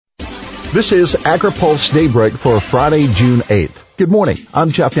This is AgriPulse Daybreak for Friday, June 8th. Good morning. I'm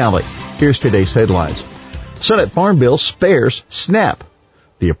Jeff Nally. Here's today's headlines. Senate Farm Bill spares SNAP.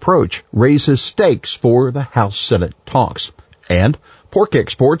 The approach raises stakes for the House-Senate talks. And pork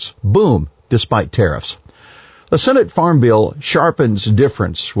exports boom despite tariffs. The Senate Farm Bill sharpens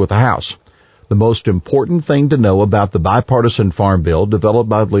difference with the House. The most important thing to know about the bipartisan farm bill developed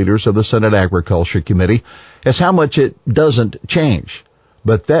by leaders of the Senate Agriculture Committee is how much it doesn't change.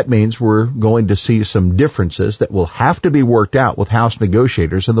 But that means we're going to see some differences that will have to be worked out with House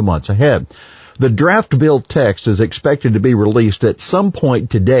negotiators in the months ahead. The draft bill text is expected to be released at some point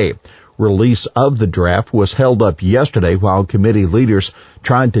today. Release of the draft was held up yesterday while committee leaders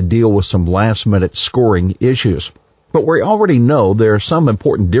tried to deal with some last-minute scoring issues. But we already know there are some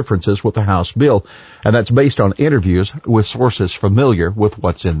important differences with the House bill, and that's based on interviews with sources familiar with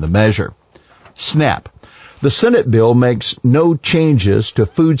what's in the measure. SNAP. The Senate bill makes no changes to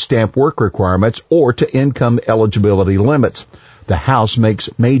food stamp work requirements or to income eligibility limits. The House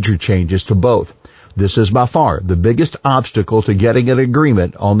makes major changes to both. This is by far the biggest obstacle to getting an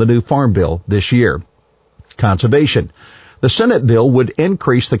agreement on the new farm bill this year. Conservation. The Senate bill would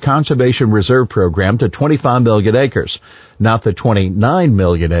increase the Conservation Reserve Program to 25 million acres, not the 29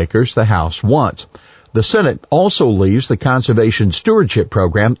 million acres the House wants. The Senate also leaves the Conservation Stewardship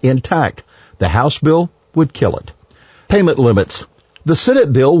Program intact. The House bill would kill it. Payment limits. The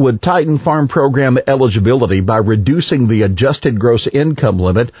Senate bill would tighten farm program eligibility by reducing the adjusted gross income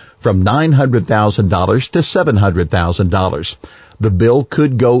limit from $900,000 to $700,000. The bill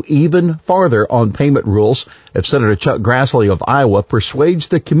could go even farther on payment rules if Senator Chuck Grassley of Iowa persuades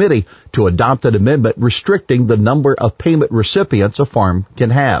the committee to adopt an amendment restricting the number of payment recipients a farm can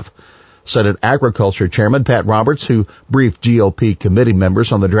have. Senate Agriculture Chairman Pat Roberts, who briefed GOP committee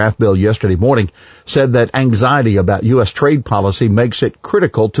members on the draft bill yesterday morning, said that anxiety about U.S. trade policy makes it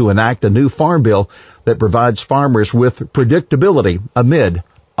critical to enact a new farm bill that provides farmers with predictability amid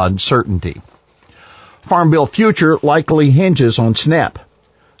uncertainty. Farm bill future likely hinges on SNAP.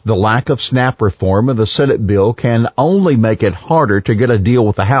 The lack of SNAP reform in the Senate bill can only make it harder to get a deal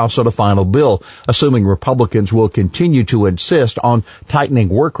with the House on a final bill, assuming Republicans will continue to insist on tightening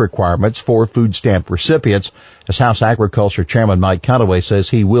work requirements for food stamp recipients, as House Agriculture Chairman Mike Conaway says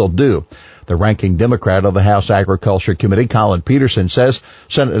he will do. The ranking Democrat of the House Agriculture Committee, Collin Peterson, says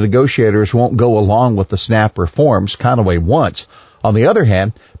Senate negotiators won't go along with the SNAP reforms Conaway wants. On the other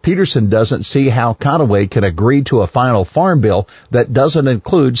hand, Peterson doesn't see how Conaway can agree to a final farm bill that doesn't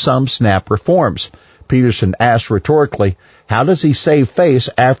include some SNAP reforms. Peterson asked rhetorically, how does he save face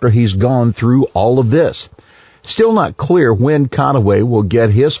after he's gone through all of this? Still not clear when Conaway will get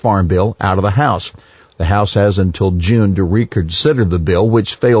his farm bill out of the House. The House has until June to reconsider the bill,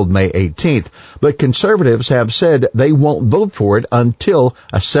 which failed May 18th, but conservatives have said they won't vote for it until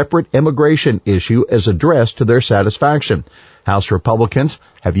a separate immigration issue is addressed to their satisfaction. House Republicans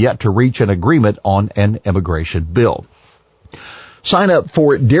have yet to reach an agreement on an immigration bill. Sign up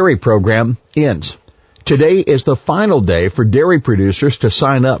for dairy program ends. Today is the final day for dairy producers to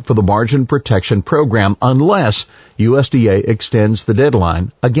sign up for the margin protection program unless USDA extends the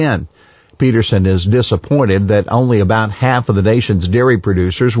deadline again. Peterson is disappointed that only about half of the nation's dairy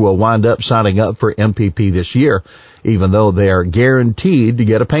producers will wind up signing up for MPP this year, even though they are guaranteed to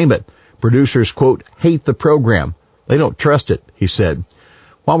get a payment. Producers, quote, hate the program. They don't trust it, he said.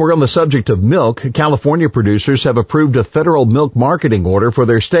 While we're on the subject of milk, California producers have approved a federal milk marketing order for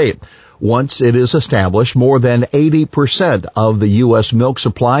their state. Once it is established, more than 80% of the U.S. milk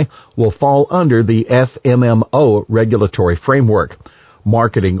supply will fall under the FMMO regulatory framework.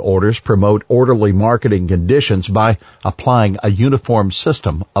 Marketing orders promote orderly marketing conditions by applying a uniform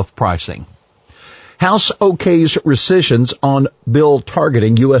system of pricing. House okays rescissions on bill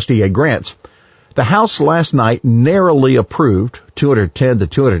targeting USDA grants. The House last night narrowly approved, 210 to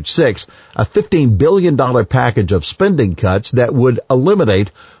 206, a $15 billion package of spending cuts that would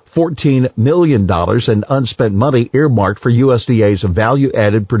eliminate $14 million in unspent money earmarked for USDA's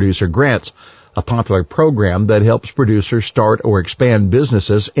value-added producer grants, a popular program that helps producers start or expand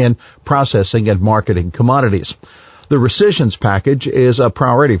businesses in processing and marketing commodities. The rescissions package is a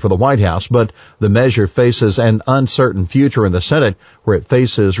priority for the White House, but the measure faces an uncertain future in the Senate, where it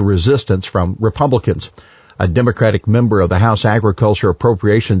faces resistance from Republicans. A Democratic member of the House Agriculture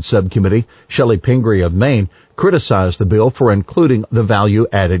Appropriations Subcommittee, Shelley Pingree of Maine, criticized the bill for including the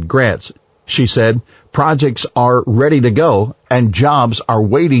value-added grants. She said, projects are ready to go and jobs are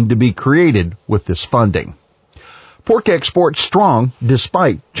waiting to be created with this funding. Pork exports strong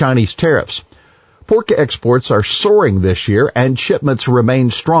despite Chinese tariffs. Pork exports are soaring this year and shipments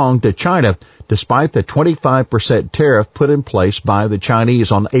remain strong to China despite the 25% tariff put in place by the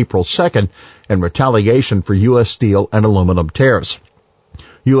Chinese on April 2nd in retaliation for U.S. steel and aluminum tariffs.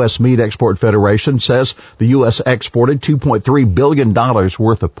 U.S. Meat Export Federation says the U.S. exported $2.3 billion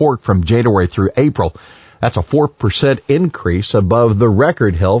worth of pork from January through April. That's a 4% increase above the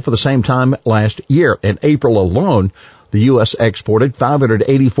record held for the same time last year. In April alone, the U.S. exported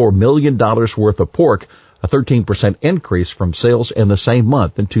 $584 million worth of pork, a 13% increase from sales in the same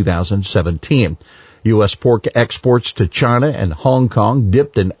month in 2017. U.S. pork exports to China and Hong Kong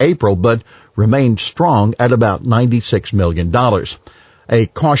dipped in April, but remained strong at about $96 million. A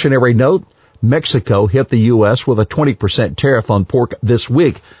cautionary note, Mexico hit the U.S. with a 20% tariff on pork this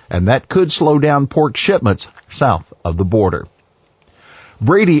week, and that could slow down pork shipments south of the border.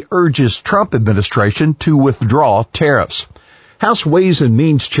 Brady urges Trump administration to withdraw tariffs. House Ways and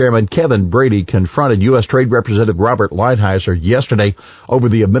Means Chairman Kevin Brady confronted U.S. Trade Representative Robert Lighthizer yesterday over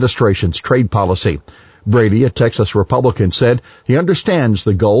the administration's trade policy. Brady, a Texas Republican, said he understands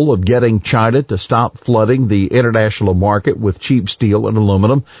the goal of getting China to stop flooding the international market with cheap steel and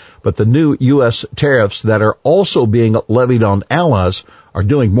aluminum, but the new U.S. tariffs that are also being levied on allies are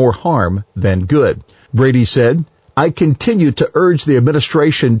doing more harm than good. Brady said, I continue to urge the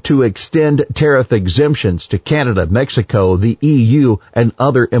administration to extend tariff exemptions to Canada, Mexico, the EU, and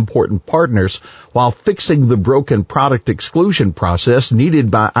other important partners while fixing the broken product exclusion process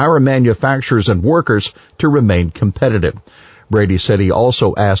needed by our manufacturers and workers to remain competitive. Brady said he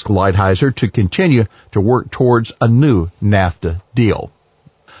also asked Lighthizer to continue to work towards a new NAFTA deal.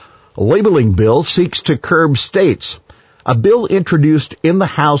 A labeling bill seeks to curb states. A bill introduced in the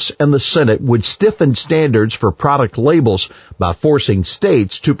House and the Senate would stiffen standards for product labels by forcing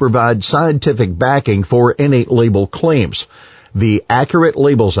states to provide scientific backing for any label claims. The Accurate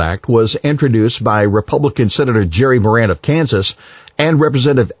Labels Act was introduced by Republican Senator Jerry Moran of Kansas and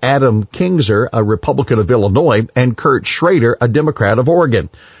Representative Adam Kingser, a Republican of Illinois, and Kurt Schrader, a Democrat of Oregon.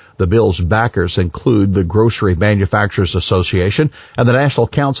 The bill's backers include the Grocery Manufacturers Association and the National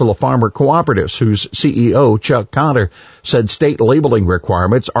Council of Farmer Cooperatives, whose CEO, Chuck Connor, said state labeling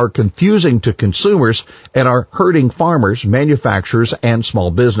requirements are confusing to consumers and are hurting farmers, manufacturers, and small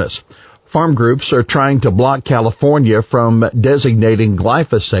business. Farm groups are trying to block California from designating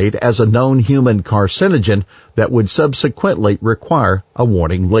glyphosate as a known human carcinogen that would subsequently require a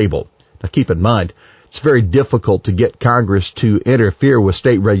warning label. Now keep in mind, it's very difficult to get Congress to interfere with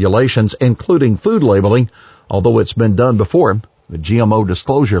state regulations, including food labeling, although it's been done before. The GMO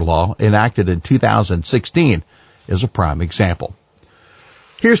disclosure law, enacted in 2016, is a prime example.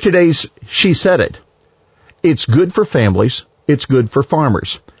 Here's today's She Said It. It's good for families. It's good for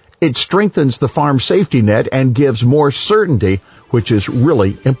farmers. It strengthens the farm safety net and gives more certainty, which is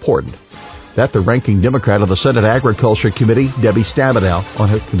really important. That's the ranking Democrat of the Senate Agriculture Committee, Debbie Stabenow, on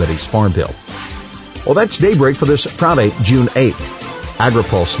her committee's farm bill. Well, that's Daybreak for this Friday, June 8th.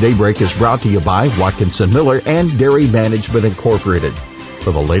 AgriPulse Daybreak is brought to you by Watkinson Miller and Dairy Management Incorporated.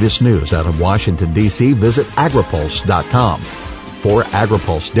 For the latest news out of Washington, D.C., visit agripulse.com. For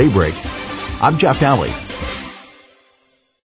AgriPulse Daybreak, I'm Jeff Alley.